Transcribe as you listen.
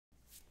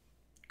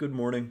Good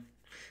morning.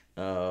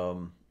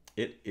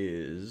 It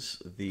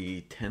is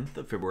the 10th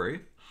of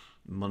February,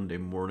 Monday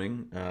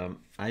morning.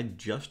 I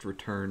just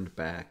returned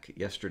back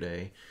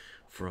yesterday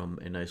from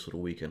a nice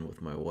little weekend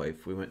with my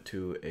wife. We went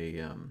to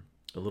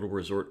a little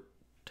resort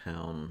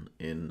town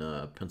in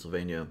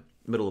Pennsylvania,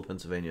 middle of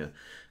Pennsylvania,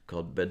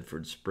 called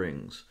Bedford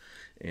Springs.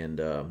 And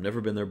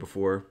never been there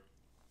before.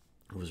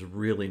 It was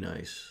really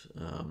nice.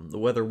 The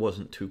weather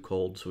wasn't too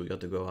cold, so we got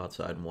to go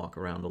outside and walk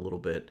around a little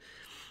bit.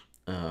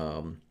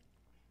 Um,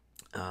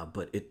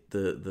 but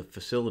the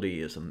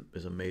facility is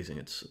amazing.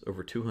 It's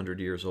over 200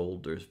 years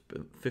old. There's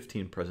been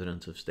 15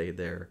 presidents have stayed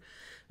there,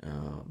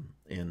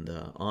 and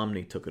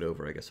Omni took it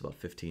over, I guess, about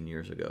 15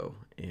 years ago.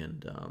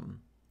 And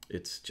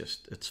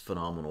it's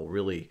phenomenal.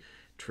 Really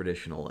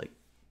traditional, like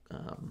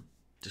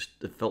just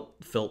it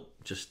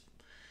felt just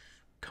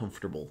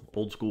comfortable,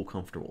 old school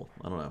comfortable.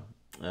 I don't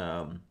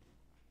know,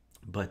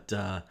 but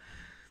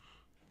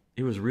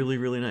it was really,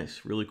 really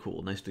nice, really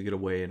cool. Nice to get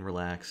away and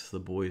relax. The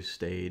boys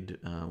stayed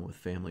with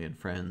family and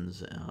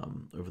friends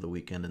over the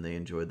weekend, and they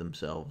enjoyed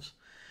themselves.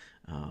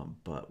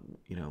 But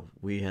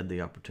we had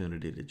the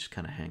opportunity to just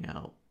kind of hang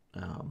out,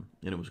 and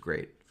it was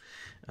great.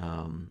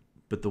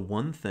 But the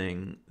one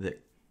thing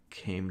that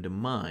came to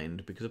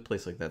mind, because a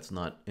place like that's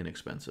not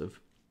inexpensive,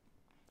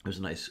 it was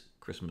a nice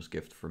Christmas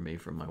gift for me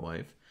from my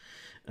wife.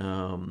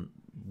 Um,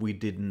 we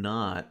did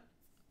not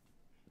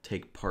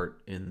take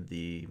part in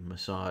the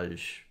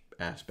massage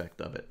aspect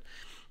of it.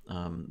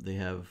 They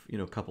have,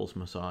 couples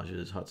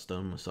massages, hot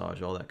stone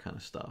massage, all that kind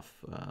of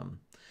stuff.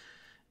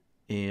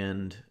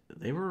 And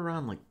they were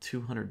around like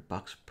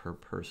 $200 per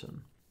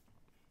person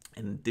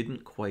and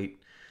didn't quite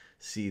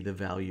see the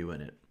value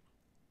in it.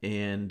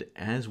 And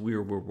as we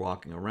were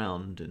walking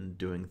around and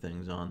doing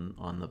things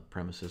on the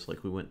premises,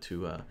 like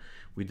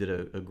we did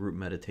a group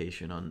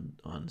meditation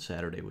on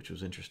Saturday, which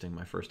was interesting.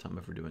 My first time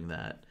ever doing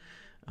that.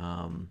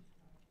 Um,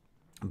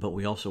 but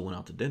we also went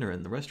out to dinner,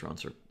 and the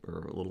restaurants are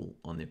a little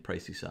on the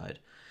pricey side.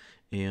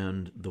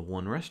 And the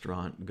one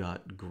restaurant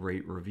got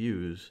great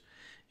reviews.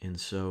 And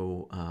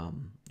so,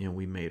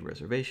 we made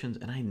reservations,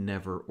 and I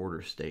never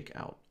order steak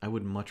out. I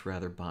would much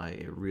rather buy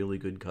a really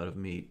good cut of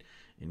meat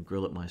and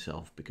grill it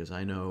myself, because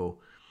I know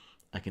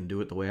I can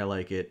do it the way I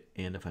like it,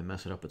 and if I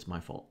mess it up, it's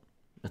my fault.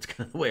 That's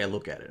kind of the way I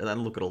look at it. And I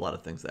look at a lot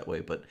of things that way.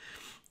 But,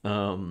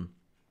 um,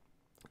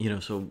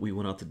 so we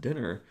went out to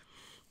dinner,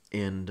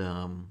 and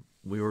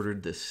we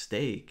ordered this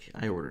steak.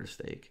 I ordered a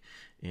steak,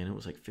 and it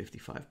was like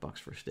 $55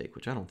 for a steak,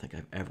 which I don't think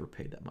I've ever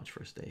paid that much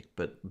for a steak.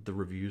 But the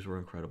reviews were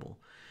incredible,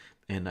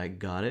 and I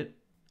got it,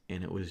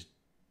 and it was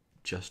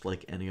just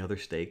like any other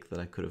steak that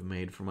I could have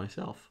made for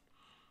myself.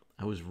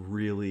 I was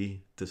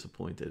really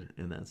disappointed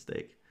in that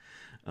steak.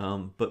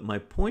 But my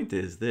point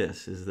is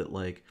this: is that,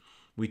 like,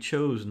 we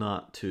chose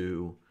not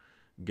to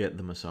get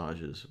the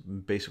massages,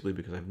 basically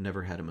because I've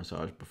never had a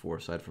massage before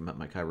aside from at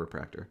my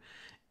chiropractor,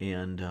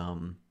 and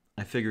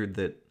I figured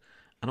that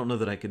I don't know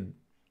that I could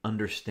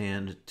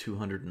understand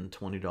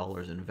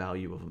 $220 in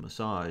value of a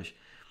massage.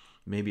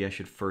 Maybe I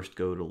should first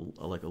go to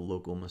like a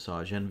local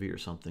Massage Envy or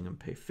something and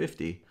pay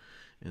 50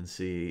 and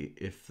see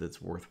if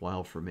that's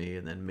worthwhile for me.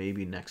 And then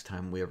maybe next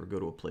time we ever go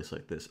to a place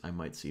like this, I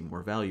might see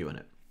more value in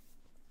it.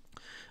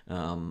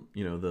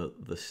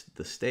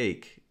 The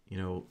steak. I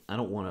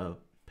don't want to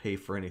pay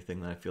for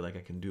anything that I feel like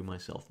I can do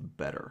myself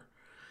better.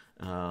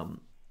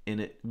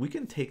 And we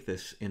can take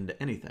this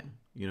into anything.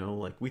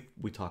 Like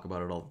we talk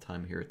about it all the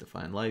time here at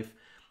Define Life.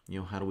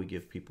 How do we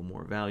give people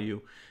more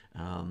value?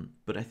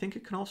 But I think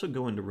it can also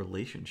go into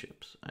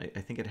relationships.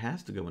 I think it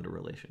has to go into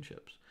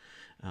relationships.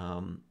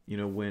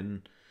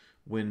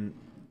 When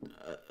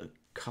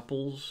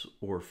couples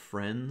or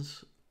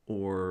friends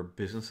or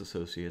business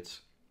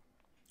associates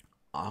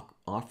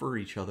offer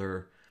each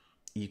other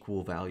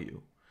equal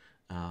value,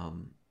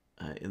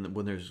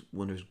 when there's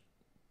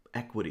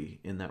equity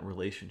in that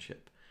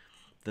relationship,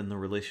 then the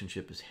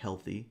relationship is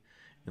healthy,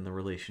 and the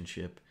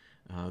relationship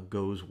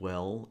goes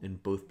well,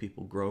 and both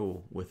people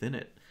grow within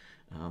it.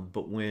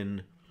 But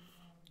when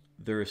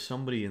there is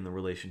somebody in the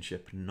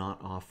relationship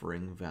not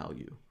offering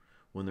value,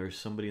 when there's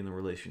somebody in the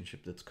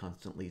relationship that's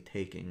constantly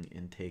taking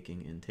and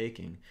taking and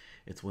taking,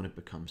 it's when it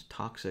becomes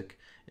toxic.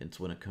 It's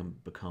when it can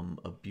become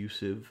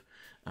abusive.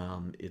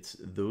 It's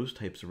those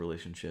types of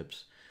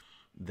relationships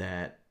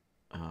that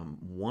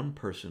one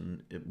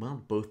person,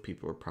 well, both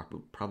people are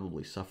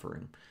probably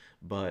suffering,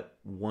 but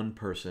one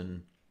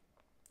person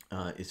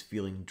is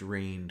feeling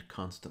drained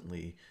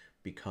constantly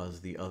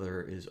because the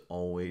other is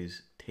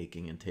always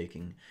taking and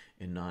taking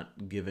and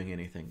not giving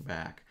anything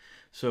back.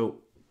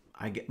 So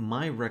I get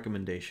my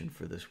recommendation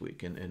for this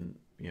week, and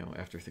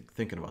after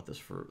thinking about this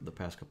for the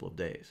past couple of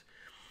days,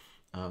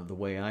 the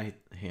way I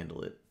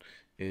handle it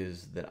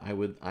is that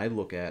I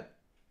look at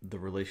the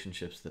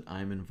relationships that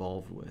I'm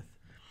involved with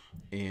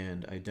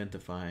and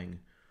identifying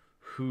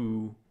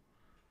who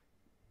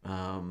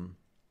um,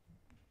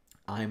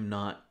 I'm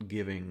not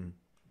giving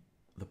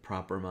the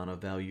proper amount of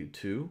value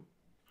to,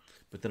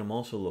 but then I'm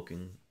also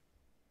looking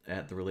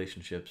at the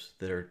relationships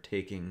that are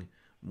taking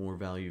more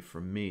value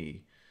from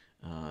me,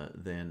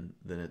 than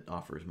it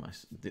offers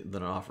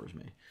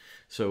me.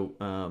 So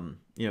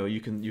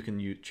you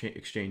can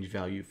exchange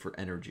value for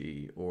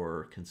energy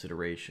or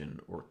consideration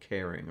or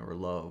caring or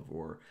love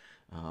or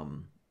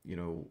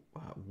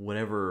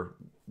whatever,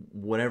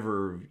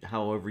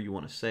 however you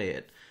want to say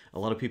it. A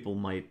lot of people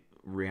might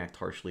react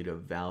harshly to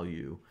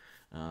value,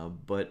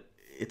 but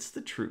it's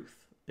the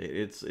truth.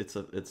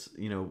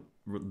 The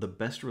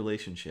best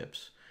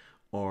relationships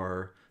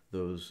are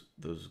those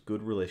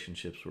good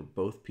relationships where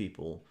both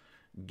people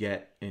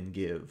get and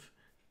give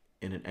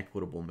in an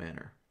equitable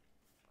manner.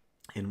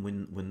 And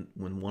when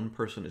one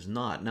person is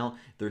not, now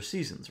there are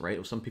seasons,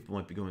 right? Some people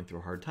might be going through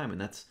a hard time, and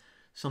that's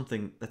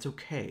something that's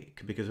okay,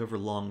 because over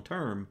long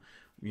term,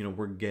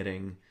 we're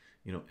getting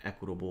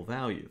equitable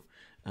value.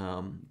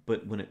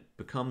 But when it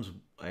becomes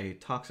a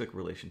toxic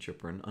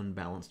relationship or an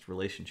unbalanced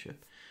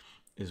relationship,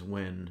 is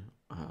when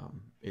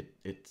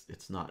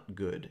it's not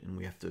good, and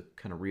we have to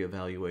kind of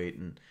reevaluate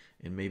and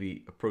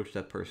maybe approach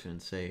that person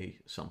and say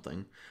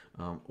something,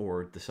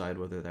 or decide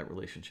whether that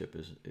relationship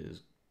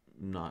is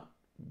not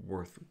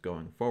worth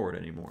going forward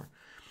anymore.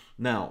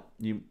 Now,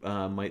 you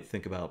might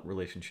think about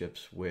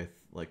relationships with,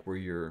 like, where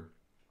you're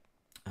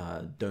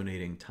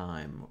donating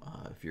time,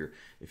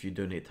 if you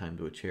donate time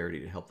to a charity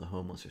to help the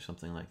homeless or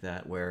something like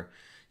that, where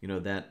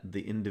that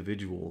the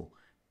individual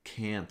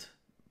can't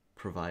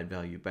provide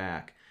value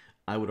back.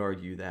 I would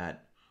argue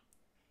that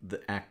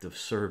the act of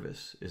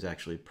service is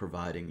actually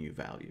providing you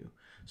value.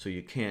 So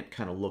you can't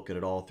kind of look at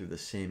it all through the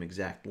same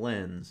exact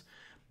lens,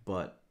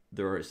 but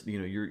there are,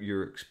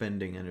 you're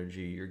expending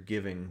energy, you're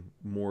giving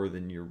more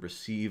than you're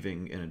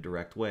receiving in a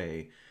direct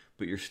way,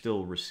 but you're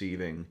still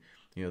receiving,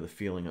 the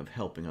feeling of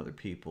helping other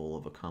people,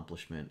 of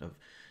accomplishment, of,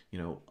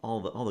 all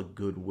the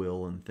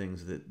goodwill and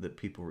things that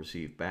people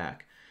receive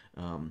back.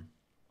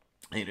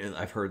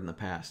 I've heard in the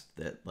past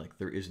that, like,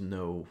 there is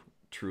no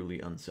truly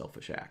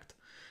unselfish act.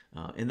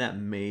 And that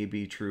may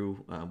be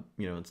true.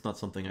 It's not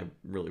something I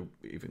really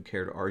even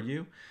care to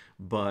argue,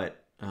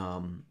 but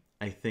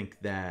I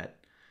think that,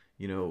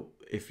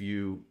 if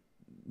you,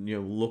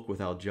 look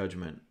without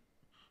judgment,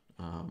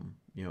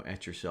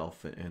 at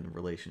yourself and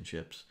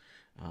relationships,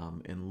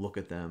 and look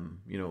at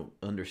them,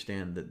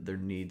 understand that there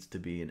needs to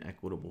be an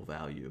equitable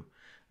value,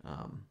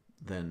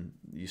 then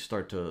you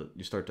start to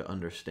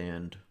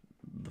understand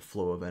the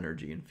flow of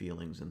energy and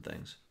feelings and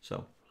things.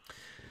 So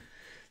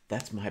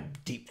that's my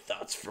deep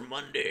thoughts for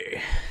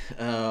Monday.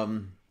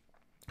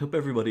 Hope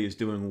everybody is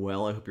doing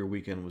well. I hope your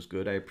weekend was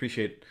good. I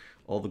appreciate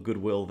all the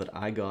goodwill that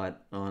I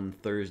got on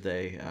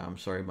Thursday. I'm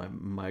sorry my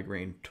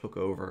migraine took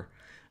over,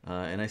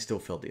 and I still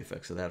felt the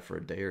effects of that for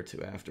a day or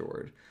two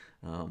afterward.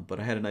 But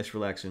I had a nice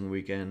relaxing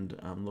weekend.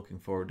 I'm looking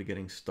forward to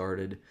getting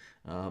started.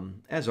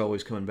 As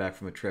always, coming back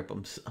from a trip,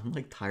 I'm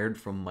like tired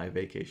from my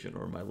vacation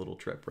or my little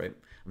trip, right?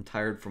 I'm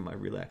tired from my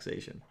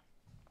relaxation.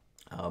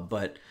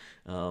 But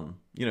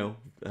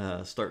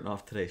starting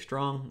off today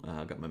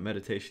strong. Got my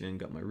meditation in,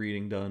 got my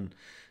reading done.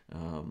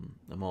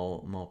 I'm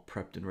all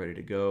prepped and ready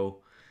to go,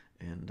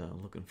 and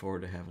looking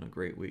forward to having a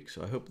great week.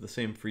 So I hope the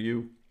same for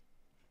you,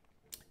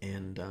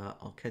 and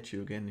I'll catch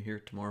you again here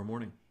tomorrow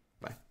morning.